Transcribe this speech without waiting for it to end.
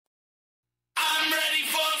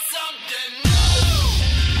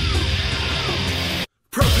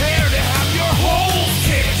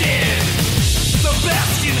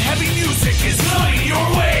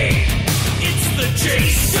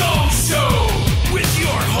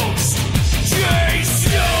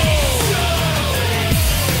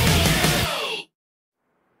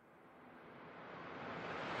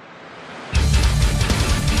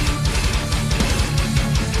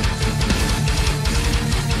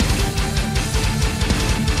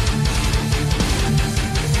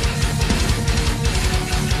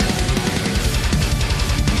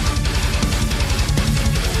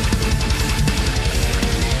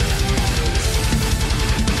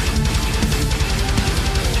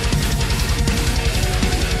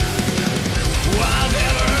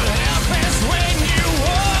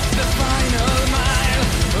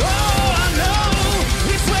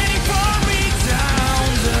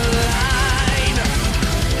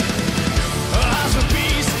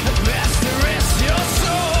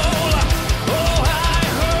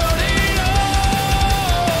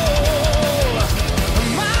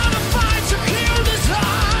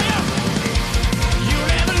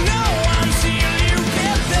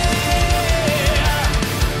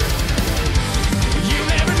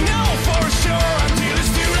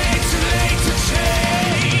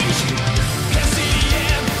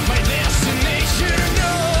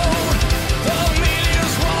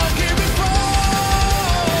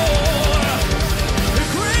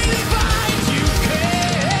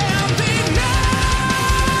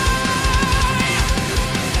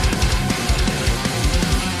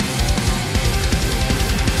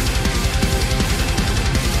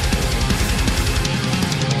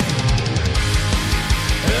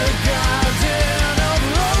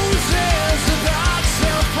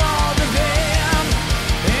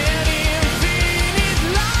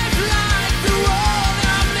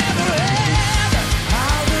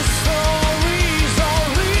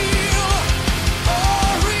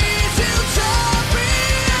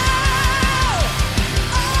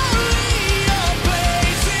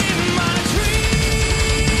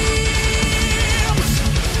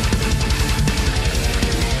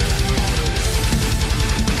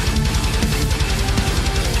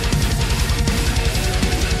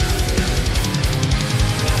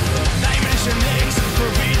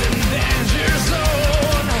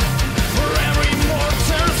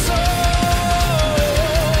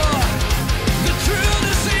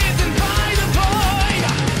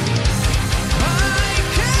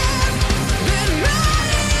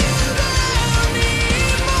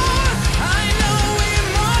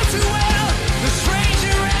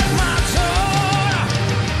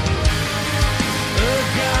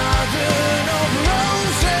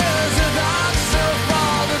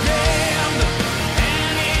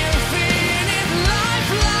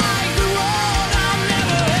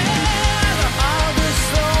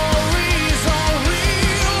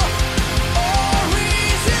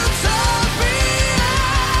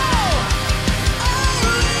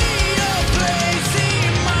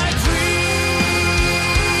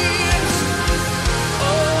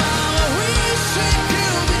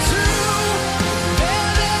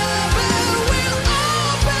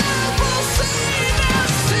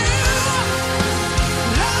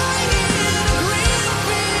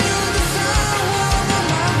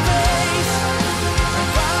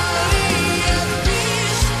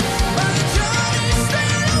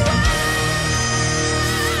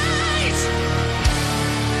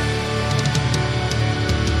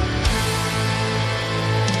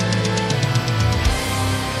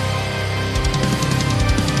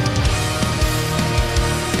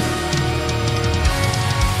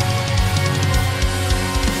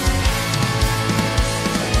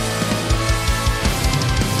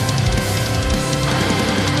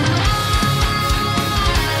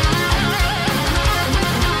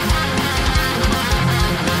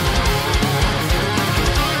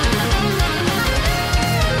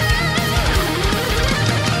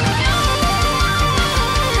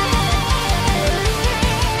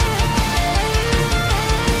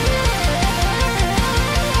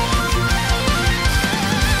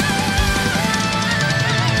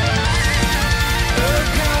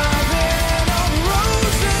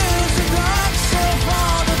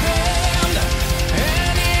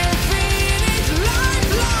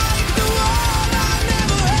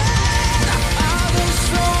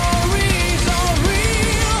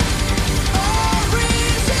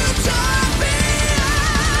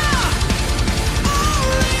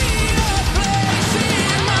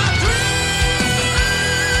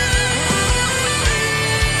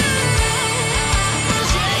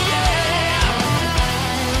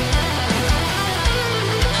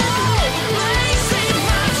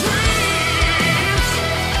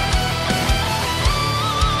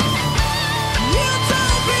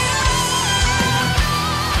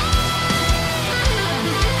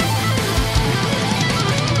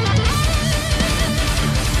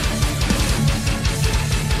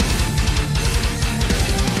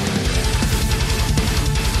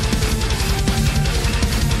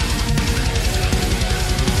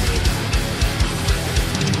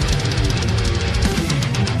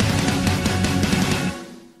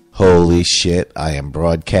Holy shit, I am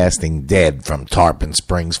broadcasting dead from Tarpon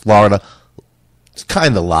Springs, Florida. It's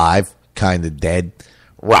kind of live, kind of dead.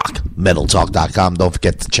 RockMetalTalk.com. Don't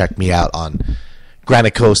forget to check me out on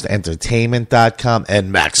GraniteCoastEntertainment.com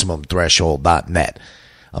and MaximumThreshold.net.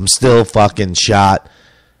 I'm still fucking shot.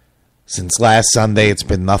 Since last Sunday, it's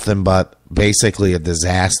been nothing but basically a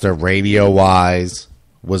disaster radio-wise.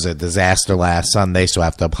 Was a disaster last Sunday, so I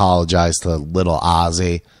have to apologize to little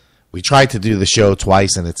Ozzy. We tried to do the show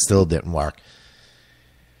twice, and it still didn't work.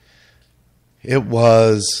 It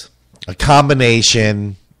was a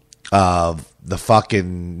combination of the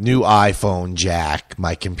fucking new iPhone jack,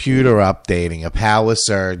 my computer updating, a power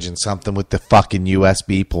surge, and something with the fucking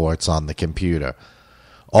USB ports on the computer.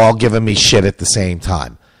 All giving me shit at the same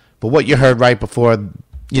time. But what you heard right before,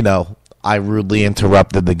 I rudely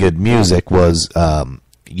interrupted the good music was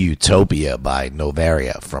Utopia by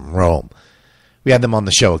Novaria from Rome. We had them on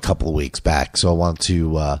the show a couple of weeks back, so I want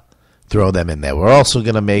to throw them in there. We're also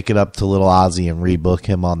going to make it up to Little Ozzy and rebook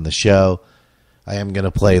him on the show. I am going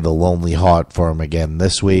to play The Lonely Heart for him again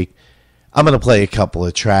this week. I'm going to play a couple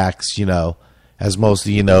of tracks, as most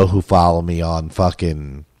of you know who follow me on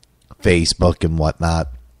fucking Facebook and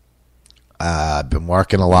whatnot. I've been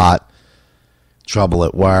working a lot, trouble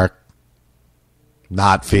at work,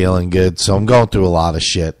 not feeling good, so I'm going through a lot of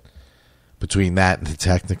shit. Between that and the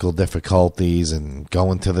technical difficulties and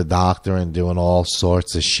going to the doctor and doing all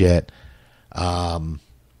sorts of shit. I'm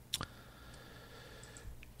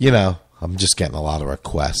just getting a lot of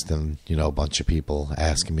requests and, a bunch of people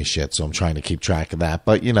asking me shit. So I'm trying to keep track of that.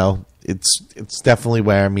 But, it's definitely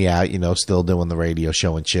wearing me out, still doing the radio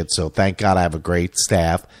show and shit. So thank God I have a great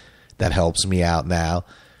staff that helps me out now.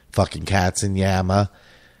 Fucking Cats and Yama.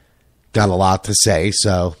 Got a lot to say,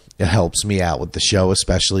 so it helps me out with the show,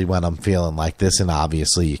 especially when I'm feeling like this, and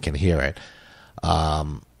obviously you can hear it.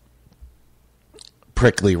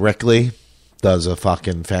 Prickly Rickley does a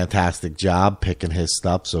fucking fantastic job picking his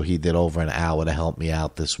stuff, so he did over an hour to help me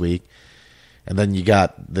out this week. And then you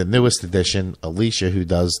got the newest edition, Alicia, who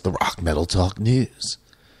does the Rock Metal Talk News.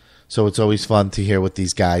 So it's always fun to hear what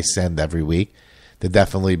these guys send every week. They're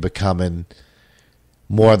definitely becoming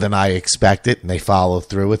more than I expected, and they follow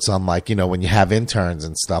through. It's unlike, when you have interns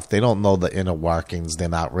and stuff, they don't know the inner workings. They're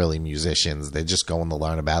not really musicians. They're just going to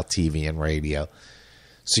learn about TV and radio.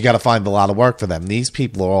 So you got to find a lot of work for them. These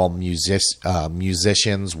people are all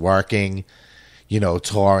musicians working,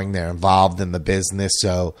 touring. They're involved in the business,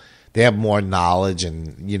 so they have more knowledge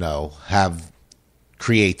and, have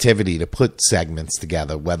creativity to put segments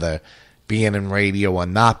together, whether being in radio or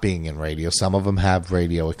not being in radio. Some of them have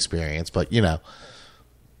radio experience, but,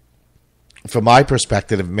 from my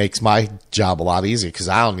perspective, it makes my job a lot easier because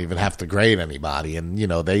I don't even have to grade anybody. And,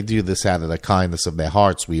 they do this out of the kindness of their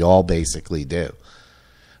hearts. We all basically do.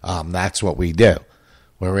 That's what we do.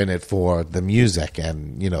 We're in it for the music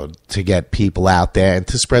and, to get people out there and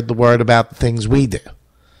to spread the word about the things we do.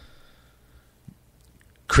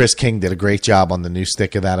 Chris King did a great job on the new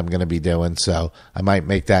sticker that I'm going to be doing, so I might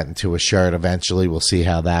make that into a shirt eventually. We'll see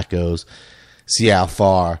how that goes. See how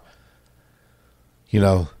far,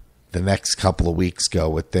 the next couple of weeks go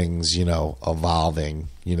with things, evolving,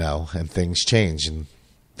 and things change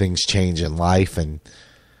in life. And,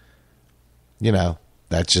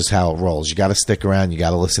 that's just how it rolls. You got to stick around. You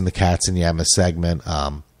got to listen to Cats and Yama segment.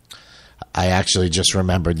 I actually just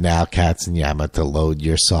remembered now, Cats and Yama, to load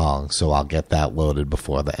your song. So I'll get that loaded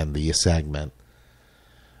before the end of your segment.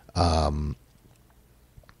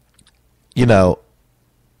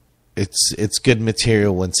 It's good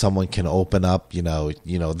material when someone can open up,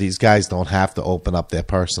 these guys don't have to open up their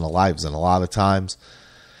personal lives. And a lot of times,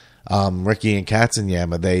 Ricky and Cats and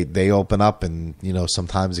Yama, they open up and,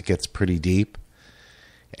 sometimes it gets pretty deep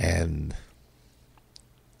and,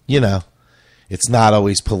 it's not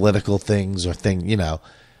always political things or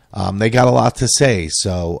they got a lot to say.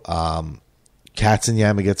 So, Cats and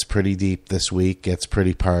Yama gets pretty deep this week, gets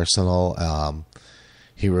pretty personal.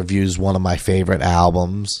 He reviews one of my favorite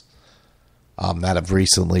albums that have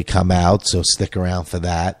recently come out, so stick around for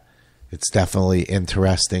that. It's definitely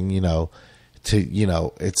interesting,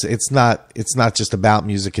 it's not just about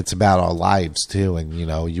music, it's about our lives too. And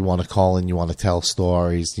you want to call in, you want to tell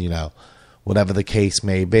stories, whatever the case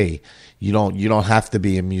may be. You don't have to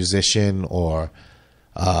be a musician or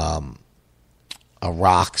a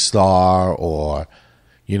rock star or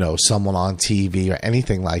someone on TV or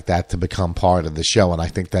anything like that to become part of the show. And I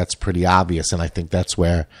think that's pretty obvious, and I think that's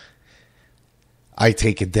where I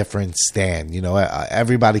take a different stand.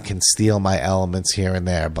 Everybody can steal my elements here and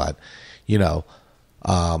there, but,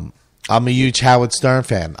 I'm a huge Howard Stern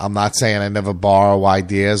fan. I'm not saying I never borrow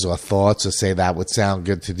ideas or thoughts or say that would sound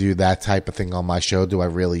good to do that type of thing on my show. Do I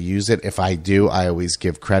really use it? If I do, I always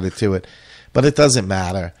give credit to it. But it doesn't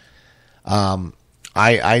matter.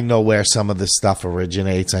 I know where some of this stuff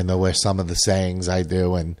originates. I know where some of the sayings I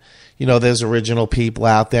do. And, you know, there's original people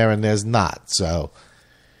out there and there's not. So,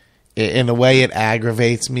 in a way, it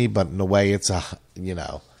aggravates me. But in a way, it's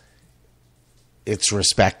it's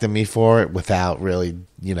respecting me for it without really,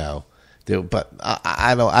 But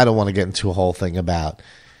I don't want to get into a whole thing about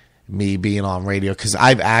me being on radio because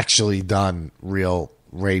I've actually done real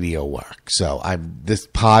radio work. So this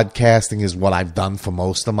podcasting is what I've done for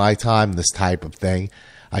most of my time. This type of thing,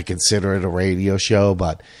 I consider it a radio show.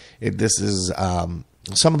 But this is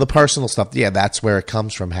some of the personal stuff. Yeah, that's where it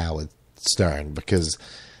comes from, Howard Stern, because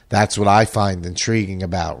that's what I find intriguing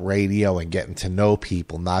about radio and getting to know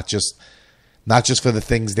people, not just for the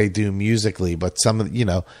things they do musically, but some of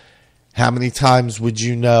how many times would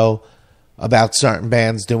you know about certain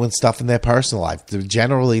bands doing stuff in their personal life?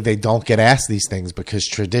 Generally, they don't get asked these things because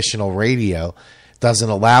traditional radio doesn't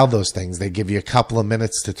allow those things. They give you a couple of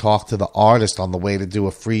minutes to talk to the artist on the way to do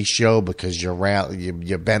a free show because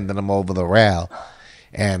you're bending them over the rail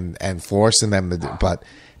and forcing them to do. But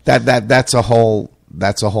that's a whole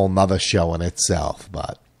nother show in itself.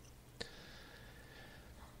 But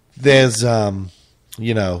there's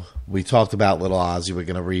we talked about Little Ozzy. We're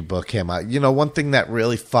going to rebook him. One thing that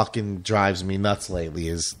really fucking drives me nuts lately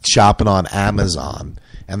is shopping on Amazon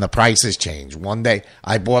and the prices change. One day,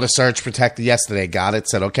 I bought a surge protector yesterday, got it,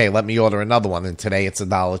 said, okay, let me order another one, and today it's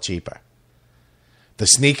 $1 cheaper. The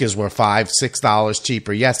sneakers were $5, $6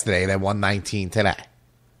 cheaper yesterday. They're $119 today.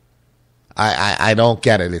 I don't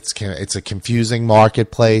get it. It's a confusing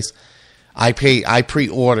marketplace. I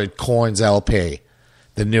pre-ordered Korn's LP,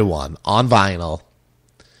 the new one, on vinyl,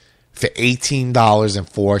 for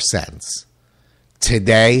 $18.04.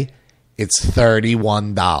 Today, it's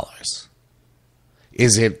 $31.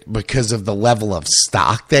 Is it because of the level of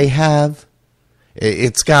stock they have?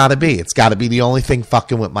 It's got to be. It's got to be the only thing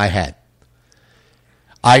fucking with my head.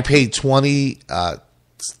 I paid $17 or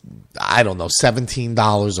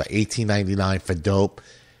 $18.99 for dope.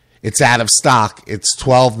 It's out of stock. It's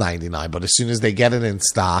 $12.99. But as soon as they get it in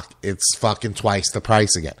stock, it's fucking twice the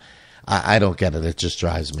price again. I don't get it. It just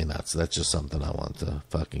drives me nuts. That's just something I want to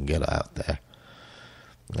fucking get out there.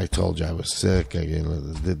 I told you I was sick. I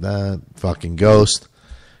did that. Fucking Ghost.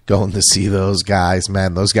 Going to see those guys.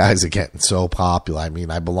 Man, those guys are getting so popular. I mean,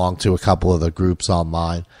 I belong to a couple of the groups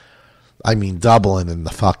online. I mean, doubling in the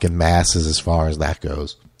fucking masses as far as that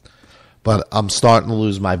goes. But I'm starting to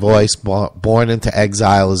lose my voice. Born into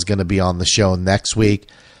Exile is going to be on the show next week.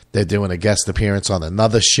 They're doing a guest appearance on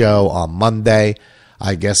another show on Monday.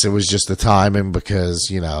 I guess it was just the timing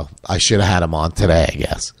because, I should have had him on today, I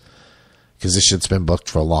guess. Because this shit's been booked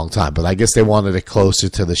for a long time. But I guess they wanted it closer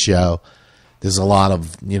to the show. There's a lot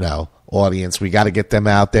of, audience. We got to get them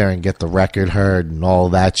out there and get the record heard and all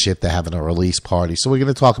that shit. They're having a release party. So we're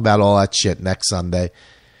going to talk about all that shit next Sunday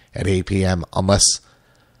at 8 p.m. Unless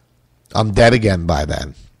I'm dead again by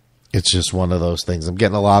then. It's just one of those things. I'm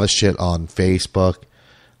getting a lot of shit on Facebook.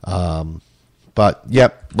 But,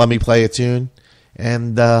 yep, let me play a tune.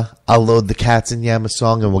 And I'll load the Cats and Yammer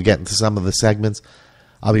song, and we'll get into some of the segments.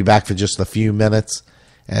 I'll be back for just a few minutes,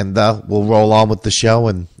 and we'll roll on with the show,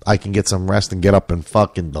 and I can get some rest and get up and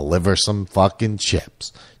fucking deliver some fucking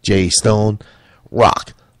chips. Jay Stone,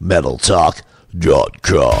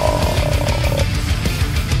 rockmetaltalk.com.